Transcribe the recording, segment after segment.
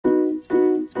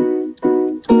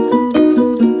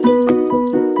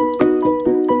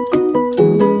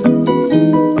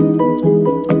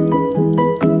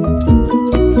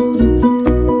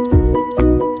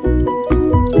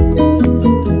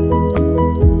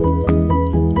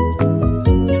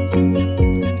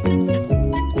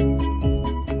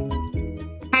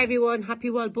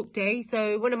World Book Day.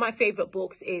 So one of my favourite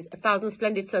books is A Thousand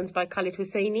Splendid Suns by Khaled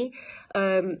Hosseini.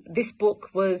 This book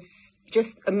was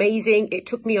just amazing. It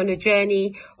took me on a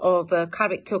journey of a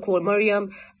character called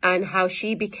Maryam and how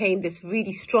she became this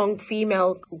really strong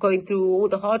female going through all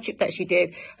the hardship that she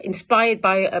did, inspired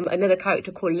by another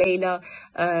character called Layla.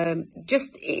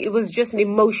 It was just an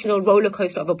emotional roller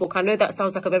coaster of a book. I know that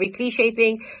sounds like a very cliche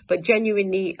thing, but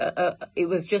genuinely it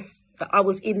was just, I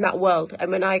was in that world.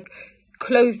 And when I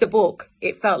closed the book,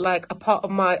 it felt like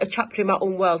a chapter in my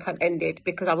own world had ended,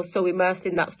 because I was so immersed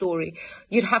in that story.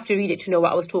 You'd have to read it to know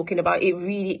what I was talking about. It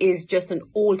really is just an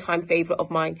all-time favourite of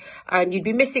mine, and you'd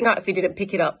be missing out if you didn't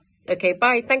pick it up. Okay,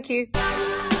 bye, thank you.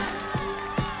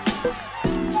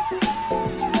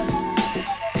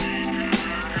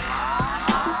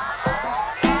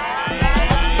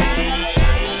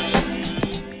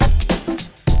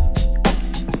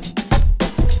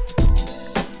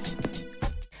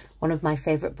 One of my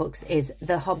favourite books is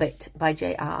The Hobbit by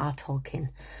J.R.R. Tolkien.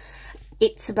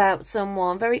 It's about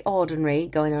someone very ordinary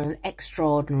going on an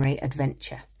extraordinary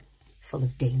adventure full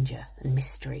of danger and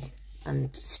mystery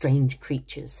and strange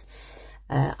creatures.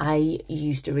 I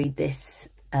used to read this.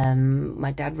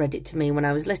 My dad read it to me when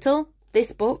I was little.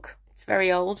 This book, it's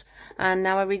very old, and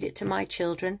now I read it to my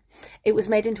children. It was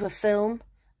made into a film.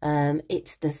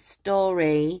 It's the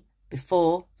story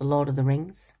before The Lord of the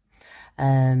Rings.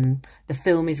 The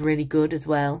film is really good as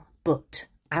well, but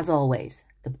as always,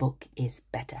 the book is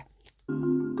better.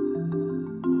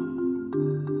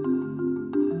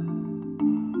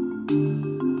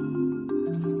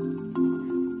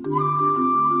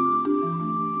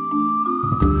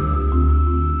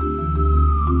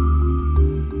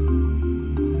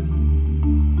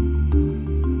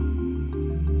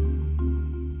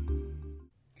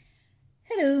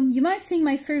 Hello, you might think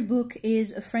my favorite book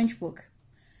is a French book.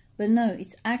 But no,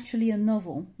 it's actually a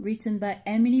novel written by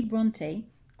Emily Bronte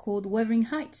called Wuthering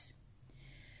Heights.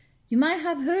 You might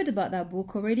have heard about that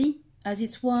book already, as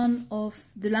it's one of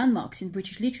the landmarks in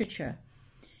British literature.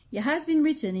 It has been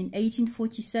written in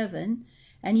 1847,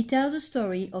 and it tells a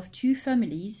story of two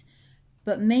families,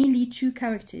 but mainly two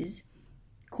characters,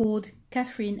 called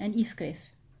Catherine and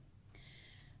Heathcliff.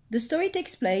 The story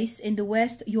takes place in the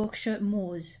West Yorkshire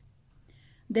moors.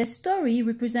 Their story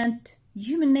represents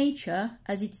human nature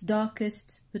as its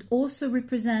darkest, but also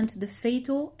represent the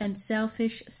fatal and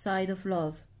selfish side of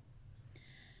love.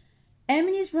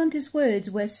 Emily Bronte's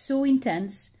words were so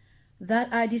intense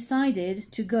that I decided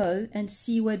to go and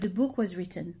see where the book was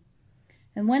written.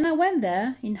 And when I went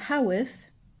there, in Haworth,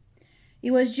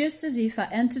 it was just as if I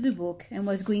entered the book and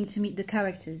was going to meet the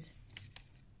characters.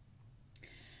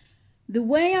 The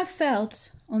way I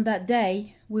felt on that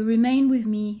day will remain with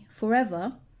me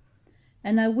forever,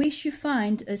 and I wish you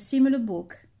find a similar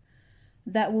book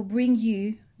that will bring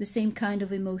you the same kind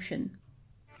of emotion.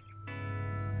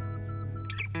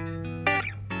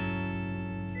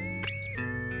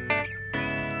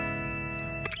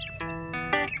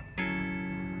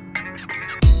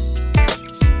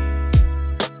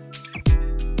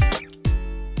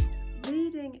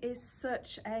 Reading is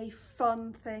such a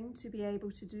fun thing to be able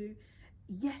to do.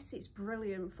 Yes, it's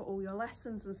brilliant for all your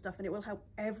lessons and stuff, and it will help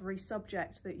every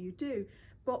subject that you do,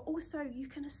 but also you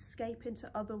can escape into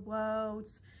other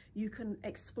worlds, you can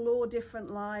explore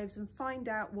different lives and find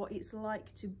out what it's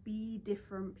like to be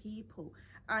different people,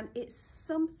 and it's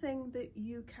something that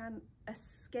you can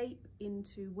escape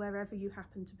into wherever you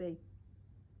happen to be.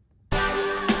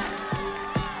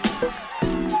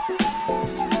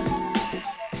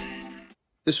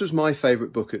 This was my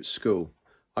favourite book at school.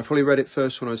 I probably read it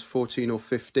first when I was 14 or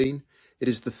 15. It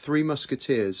is The Three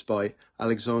Musketeers by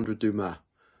Alexandre Dumas,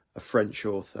 a French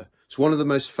author. It's one of the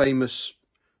most famous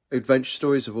adventure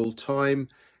stories of all time.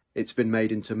 It's been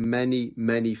made into many,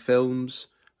 many films,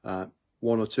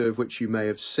 one or two of which you may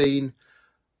have seen.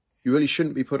 You really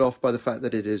shouldn't be put off by the fact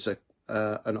that it is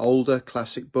an older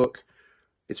classic book.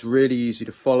 It's really easy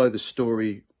to follow. The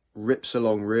story rips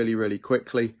along really, really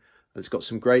quickly. It's got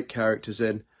some great characters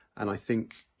in, and I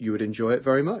think you would enjoy it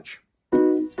very much.